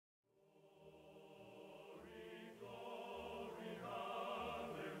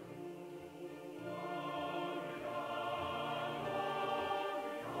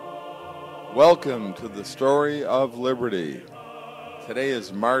Welcome to the Story of Liberty. Today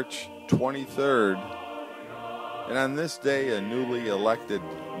is March 23rd, and on this day, a newly elected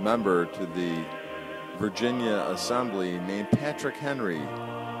member to the Virginia Assembly named Patrick Henry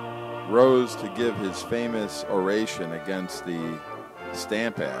rose to give his famous oration against the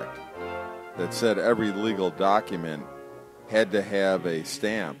Stamp Act that said every legal document had to have a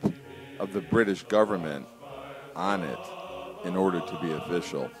stamp of the British government on it in order to be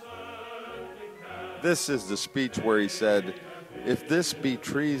official. This is the speech where he said, "If this be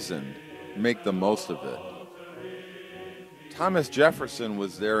treason, make the most of it." Thomas Jefferson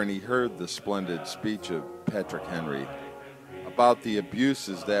was there and he heard the splendid speech of Patrick Henry about the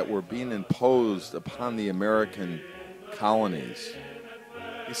abuses that were being imposed upon the American colonies.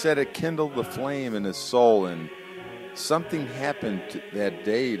 He said it kindled the flame in his soul, and something happened that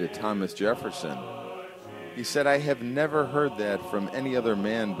day to Thomas Jefferson. He said, "I have never heard that from any other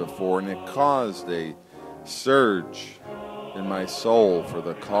man before, and it caused a surge in my soul for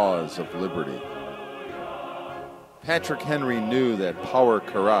the cause of liberty." Patrick Henry knew that power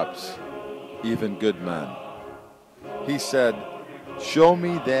corrupts even good men. He said, "Show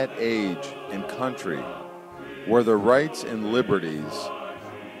me that age and country where the rights and liberties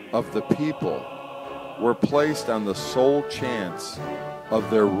of the people were placed on the sole chance of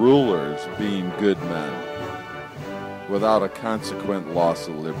their rulers being good men, without a consequent loss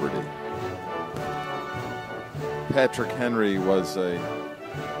of liberty." Patrick Henry was a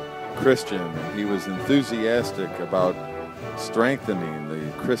Christian, and he was enthusiastic about strengthening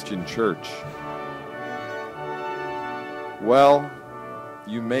the Christian church. Well,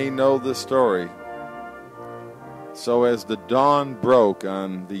 you may know the story. So as the dawn broke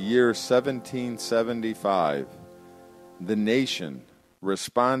on the year 1775, the nation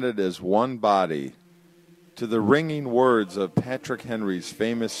responded as one body to the ringing words of Patrick Henry's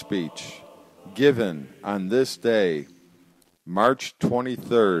famous speech given on this day, March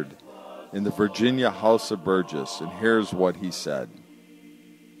 23rd, in the Virginia House of Burgess. And here's what he said.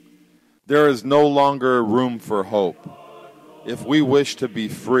 "There is no longer room for hope. If we wish to be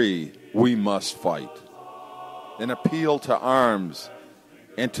free, we must fight. An appeal to arms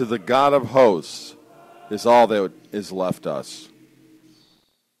and to the God of hosts is all that is left us.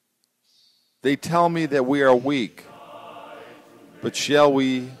 They tell me that we are weak, but shall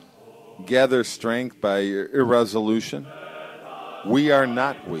we gather strength by irresolution? We are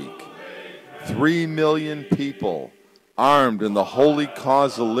not weak. 3 million people armed in the holy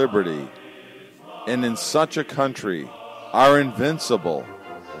cause of liberty, and in such a country, are invincible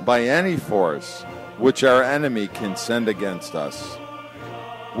by any force which our enemy can send against us.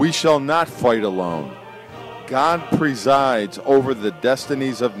 We shall not fight alone. God presides over the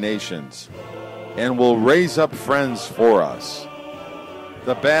destinies of nations and will raise up friends for us.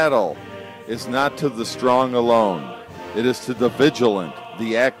 The battle is not to the strong alone. It is to the vigilant,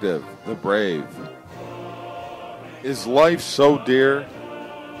 the active, the brave. Is life so dear,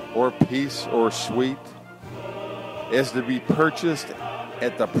 or peace or sweet, as to be purchased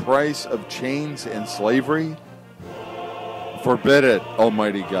at the price of chains and slavery? Forbid it,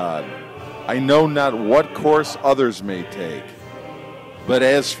 Almighty God. I know not what course others may take, but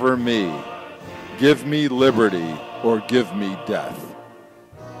as for me, give me liberty or give me death."